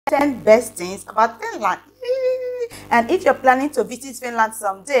10 best things about Finland. And if you're planning to visit Finland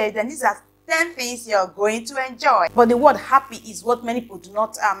someday, then these are 10 things you're going to enjoy. But the word happy is what many people do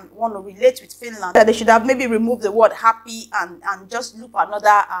not want to relate with Finland. That they should have maybe removed the word happy and just look for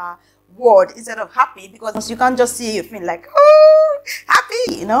another word instead of happy, because you can't just see your thing like, oh,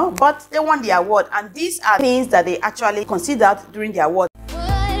 happy, you know. But they want the award, and these are things that they actually considered during the award.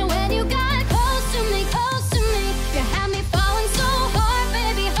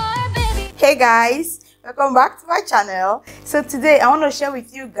 Hey guys, welcome back to my channel. So today I want to share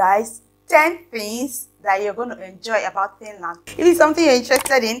with you guys 10 things that you're going to enjoy about Finland. If it's something you're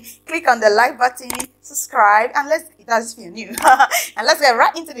interested in, click on the like button, subscribe, and that's if you're new. And let's get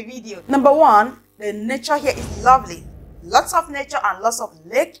right into the video. Number one, the nature here is lovely. Lots of nature and lots of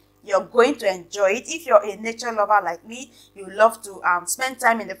lake. You're going to enjoy it. If you're a nature lover like me, you love to spend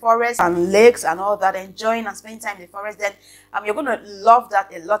time in the forest and lakes and all that, enjoying and spending time in the forest, then you're going to love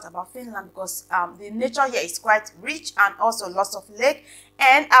that a lot about Finland, because the nature here is quite rich and also lots of lake.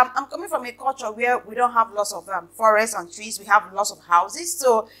 And I'm coming from a culture where we don't have lots of forests and trees. We have lots of houses.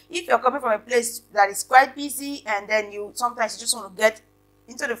 So if you're coming from a place that is quite busy, and then sometimes you just want to get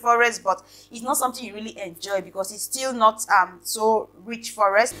into the forest, but it's not something you really enjoy because it's still not so rich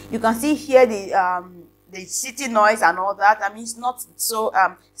forest. You can see here the city noise and all that. I mean, it's not so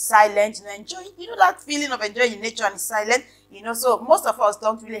silent. That feeling of enjoying nature and it's silent. So most of us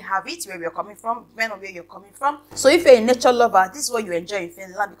don't really have it where we're coming from, depending on where you're coming from. So if you're a nature lover, this is what you enjoy in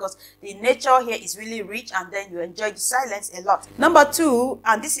Finland, because the nature here is really rich, and then you enjoy the silence a lot. Number two,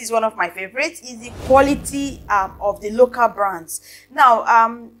 and this is one of my favorites, is the quality of the local brands.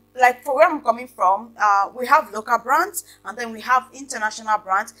 Now, like for where I'm coming from, we have local brands and then we have international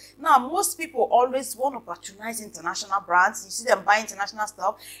brands. Now, most people always want to patronize international brands. You see them buy international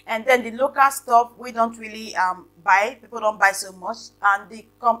stuff, and then the local stuff we don't really buy. People don't buy so much, and the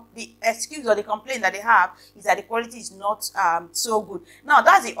excuse or the complaint that they have is that the quality is not so good. Now,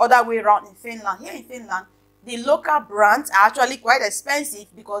 that's the other way around in Finland. Here in Finland, the local brands are actually quite expensive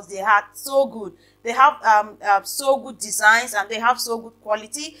because they are so good. They have so good designs and they have so good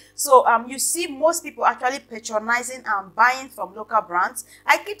quality. So you see most people actually patronizing and buying from local brands.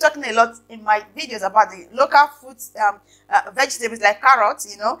 I keep talking a lot in my videos about the local foods, vegetables like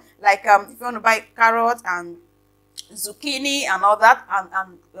carrots, like if you want to buy carrots and zucchini and all that,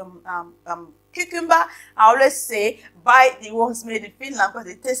 and cucumber, I always say buy the ones made in Finland because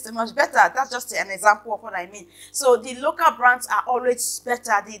they taste so much better. That's just an example of what I mean. So the local brands are always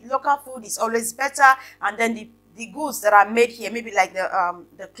better. The local food is always better, and then the goods that are made here, maybe like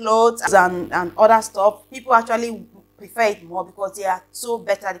the clothes and other stuff, people actually prefer it more because they are so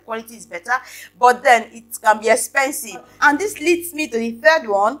better, the quality is better, but then it can be expensive. And this leads me to the third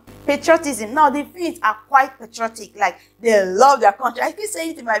one, patriotism. Now, the Finns are quite patriotic, like they love their country. I keep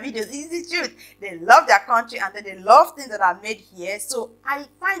saying it in my videos, it's the truth. They love their country, and then they love things that are made here. So I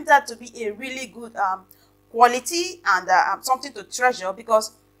find that to be a really good quality and something to treasure,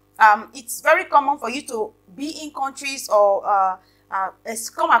 because it's very common for you to be in countries or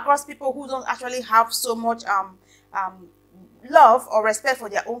come across people who don't actually have so much love or respect for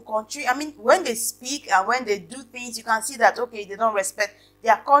their own country. I mean, when they speak and when they do things, you can see that, okay, they don't respect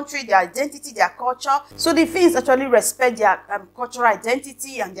their country, their identity, their culture. So the Finns actually respect their cultural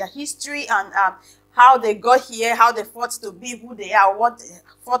identity and their history, and how they got here, how they fought to be who they are, what they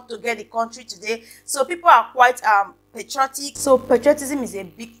fought to get the country today. So people are quite patriotic. So patriotism is a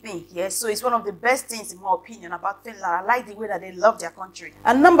big thing here. So it's one of the best things, in my opinion, about Finland. I like the way that they love their country.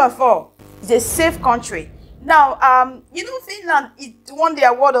 And number four is a safe country. Now, Finland, it won the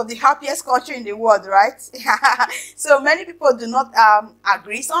award of the happiest country in the world, right? So many people do not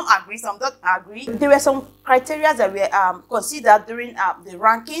agree. Some agree, some don't agree. There were some criteria that were considered during the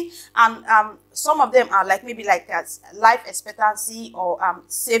ranking, and some of them are like maybe like life expectancy or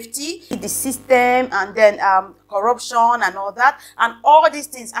safety, the system, and then corruption and all that. And all these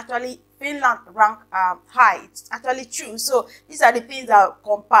things actually Finland rank high. It's actually true. So these are the things that are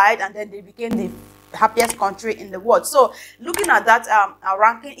compiled, and then they became the happiest country in the world. So looking at that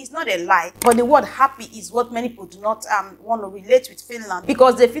ranking is not a lie, but the word happy is what many people do not want to relate with Finland,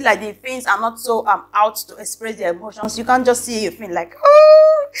 because they feel like the Finns are not so out to express their emotions. You can't just see your Finn like,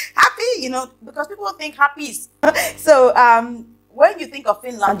 oh, happy, because people think happy is so when you think of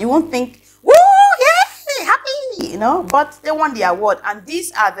Finland, you won't think, woo, yeah, happy, but they won the award, and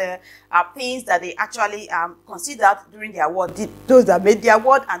these are the things that they actually considered during the award, those that made the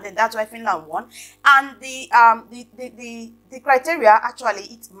award, and then that's why Finland won. And the criteria, actually,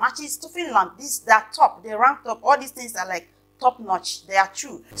 it matches to Finland. They're top, they rank top. All these things are like top notch. They are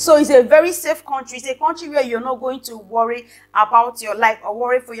true. So it's a very safe country. It's a country where you're not going to worry about your life or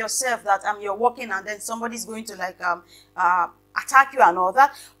worry for yourself that you're working and then somebody's going to like attack you and all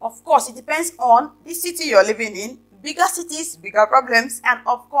that. Of course, it depends on the city you're living in. Bigger cities, bigger problems, and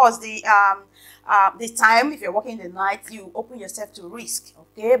of course the time. If you're working in the night, you open yourself to risk.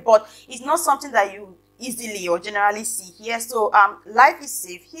 Okay, but it's not something that you easily or generally see here. So life is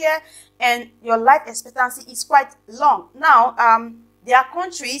safe here, and your life expectancy is quite long. Now there are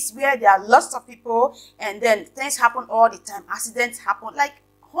countries where there are lots of people and then things happen all the time. Accidents happen. Like,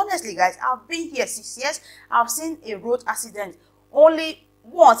 honestly guys, I've been here 6 years. I've seen a road accident only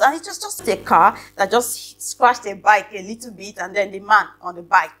once, and it's just a car that just scratched a bike a little bit, and then the man on the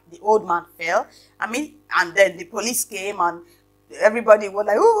bike, the old man, fell. And then the police came and everybody was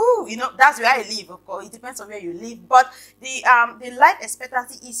like, ooh, you know, that's where I live. Of course, it depends on where you live, but the life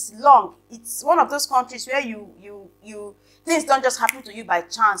expectancy is long. It's one of those countries where you things don't just happen to you by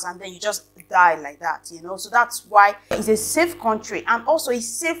chance and then you just die like that, you know. So that's why it's a safe country, and also it's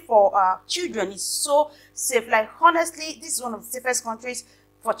safe for children. It's so safe. Like, honestly, this is one of the safest countries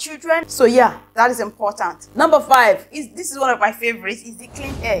for children. So yeah, that is important. Number 5 this is one of my favorites, is the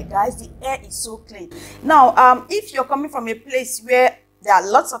clean air. Guys, the air is so clean. Now if you're coming from a place where there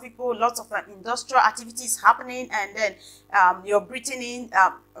are lots of people, lots of industrial activities happening, and then you're breathing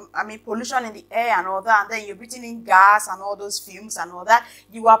in pollution in the air and all that, and then you're breathing in gas and all those fumes and all that,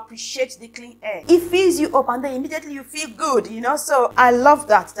 you appreciate the clean air. It fills you up and then immediately you feel good, you know. So I love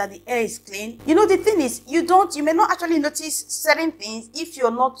that the air is clean. You know, the thing is, you may not actually notice certain things if you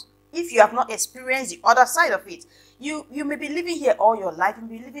have not experienced the other side of it. You may be living here all your life, you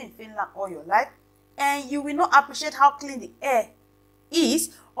may be living in Finland all your life, and you will not appreciate how clean the air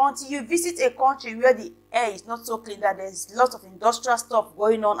is until you visit a country where the air is not so clean, that there's lots of industrial stuff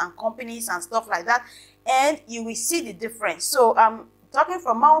going on and companies and stuff like that, and you will see the difference. So talking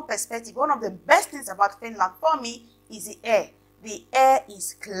from my own perspective, one of the best things about Finland for me is the air. The air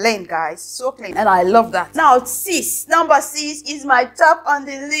is clean, guys, so clean, and I love that. Now number 6 is my top on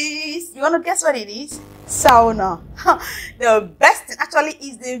the list. You want to guess what it is? Sauna. The best thing, actually,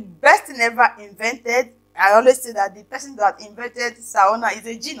 is the best thing ever invented. I always say that the person that invented sauna is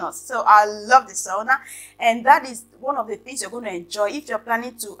a genius. So I love the sauna, and that is one of the things you're going to enjoy if you're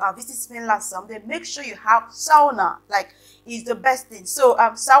planning to visit Finland someday. Make sure you have sauna. Like, it's the best thing. So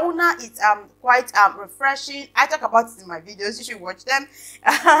sauna is quite refreshing. I talk about it in my videos. You should watch them.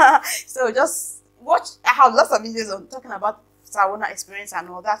 So just watch. I have lots of videos on talking about sauna experience and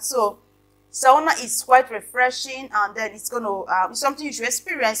all that. So sauna is quite refreshing, and then it's going to it's something you should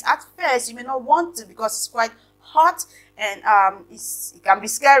experience. At first, you may not want to because it's quite hot, and it can be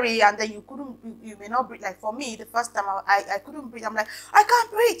scary, and then you may not breathe. Like for me, the first time I couldn't breathe. I'm like, I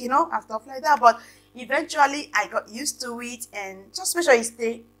can't breathe, you know, and stuff like that. But eventually, I got used to it, and just make sure you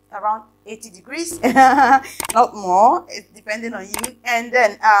stay around 80 degrees, not more, depending on you, and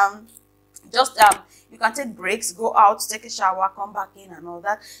then you can take breaks, go out, take a shower, come back in and all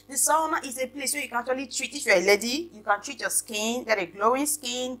that. The sauna is a place where you can actually treat, if you're a lady, you can treat your skin, get a glowing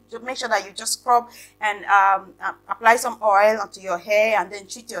skin. To make sure that you just scrub and apply some oil onto your hair and then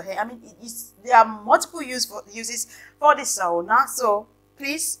treat your hair. I mean, there are multiple uses for the sauna. So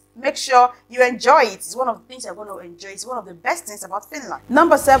please make sure you enjoy it. It's one of the things you're going to enjoy. It's one of the best things about Finland.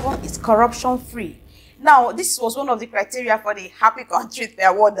 Number 7 is corruption-free. Now, this was one of the criteria for the Happy Country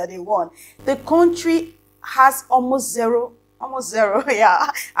award that they won. The country has almost zero,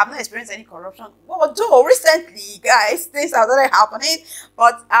 yeah. I've not experienced any corruption. Although recently, guys, things are already happening,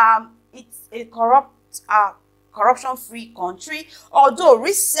 but it's a corruption-free country. Although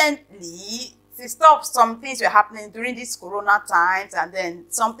recently, some things were happening during these corona times, and then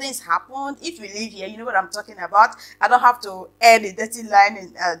some things happened. If you live here, you know what I'm talking about. I don't have to air the dirty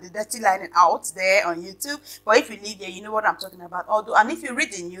line out there on YouTube, but if you live here, you know what I'm talking about. Although, and if you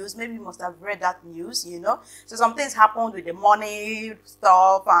read the news, maybe you must have read that news, you know. So some things happened with the money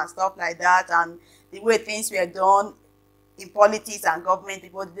stuff and stuff like that, and the way things were done in politics and government,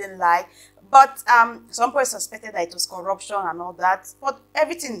 people didn't like. But some people suspected that it was corruption and all that. But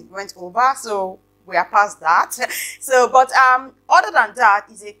everything went over, so we are past that. So, but other than that,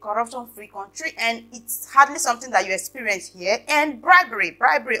 it's a corruption-free country, and it's hardly something that you experience here. And bribery,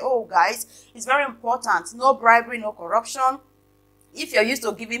 oh guys, it's very important. No bribery, no corruption. If you're used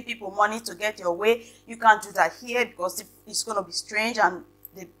to giving people money to get your way, you can't do that here because it's going to be strange, and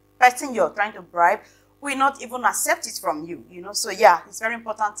the person you're trying to bribe will not even accept it from you, you know. So yeah, it's very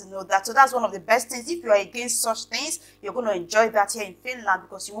important to know that. So that's one of the best things. If you are against such things, you're going to enjoy that here in Finland,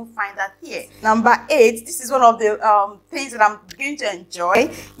 because you won't find that here. Number 8, this is one of the things that I'm going to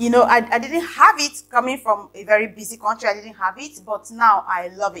enjoy. You know, I didn't have it coming from a very busy country. I didn't have it, but now I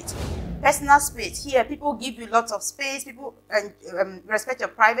love it. Personal space. Here, people give you lots of space. People respect your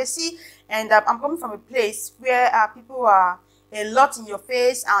privacy. And I'm coming from a place where people are a lot in your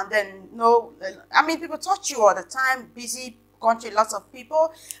face, and then I mean, people touch you all the time. Busy country, lots of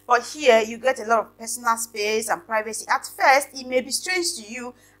people, but here you get a lot of personal space and privacy. At first, it may be strange to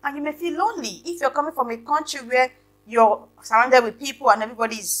you, and you may feel lonely if you're coming from a country where you're surrounded with people and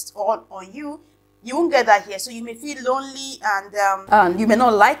everybody is all on you. You won't get that here, so you may feel lonely, and you may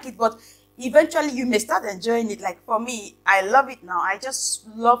not like it, but eventually you may start enjoying it. Like for me, I love it now. I just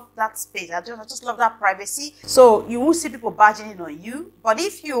love that space. I just love that privacy. So you won't see people barging in on you. But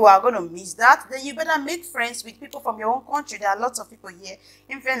if you are going to miss that, then you better make friends with people from your own country. There are lots of people here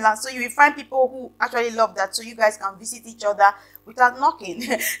in Finland, so you will find people who actually love that, so you guys can visit each other without knocking.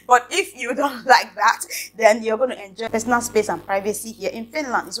 But if you don't like that, then you're going to enjoy personal space and privacy here in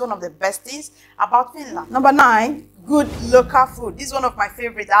Finland. It's one of the best things about Finland. Number 9, good local food. This is one of my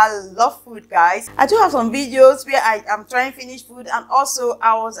favorites. I love food, guys. I do have some videos where I am trying Finnish food, and also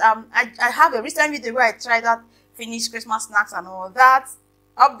I have a recent video where I tried out Finnish Christmas snacks and all that.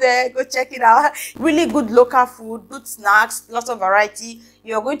 Up there, go check it out. Really good local food, good snacks, lots of variety.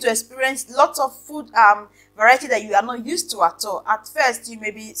 You're going to experience lots of food variety that you are not used to at all. At first, you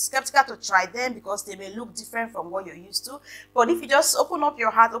may be skeptical to try them because they may look different from what you're used to. But if you just open up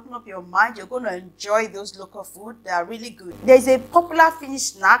your heart, open up your mind, you're going to enjoy those local food. They are really good. There's a popular Finnish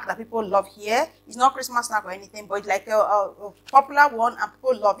snack that people love here. It's not Christmas snack or anything, but it's like a popular one, and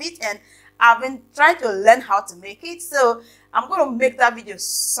people love it. And I've been trying to learn how to make it, so I'm going to make that video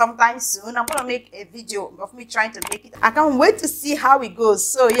sometime soon. I'm going to make a video of me trying to make it. I can't wait to see how it goes.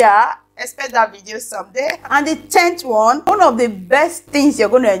 So yeah, expect that video someday. And the 10th one of the best things you're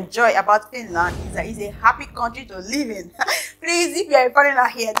going to enjoy about Finland is that it's a happy country to live in. Please, if you're a foreigner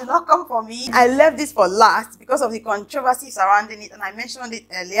here, do not come for me. I left this for last because of the controversy surrounding it, and I mentioned it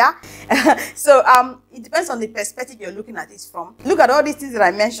earlier. So it depends on the perspective you're looking at it from. Look at all these things that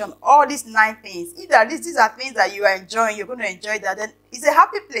I mentioned, all these 9 things. If these are things that you are enjoying, you're going to enjoy that, then it's a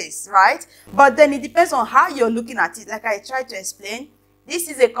happy place, right? But then it depends on how you're looking at it. Like I tried to explain, this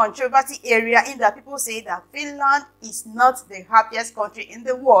is a controversy area in that people say that Finland is not the happiest country in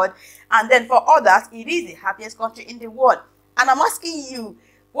the world, and then for others, it is the happiest country in the world. And I'm asking you,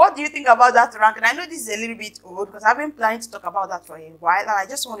 what do you think about that rank? And I know this is a little bit old because I've been planning to talk about that for a while, and I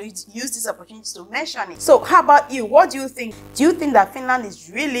just want to use this opportunity to mention it. So how about you? What do you think? Do you think that Finland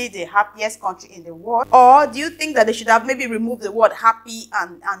is really the happiest country in the world? Or do you think that they should have maybe removed the word happy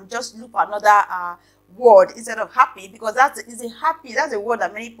and just look for another word instead of happy, because that's a word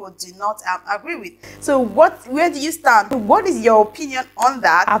that many people do not agree with? So where do you stand? What is your opinion on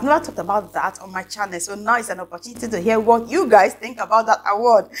that? I've never talked about that on my channel, so now it's an opportunity to hear what you guys think about that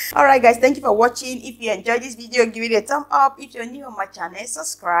award. All right, guys, thank you for watching. If you enjoyed this video, give it a thumb up. If you're new on my channel,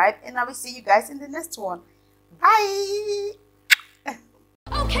 subscribe, and I will see you guys in the next one. Bye.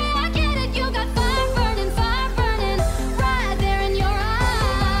 Okay.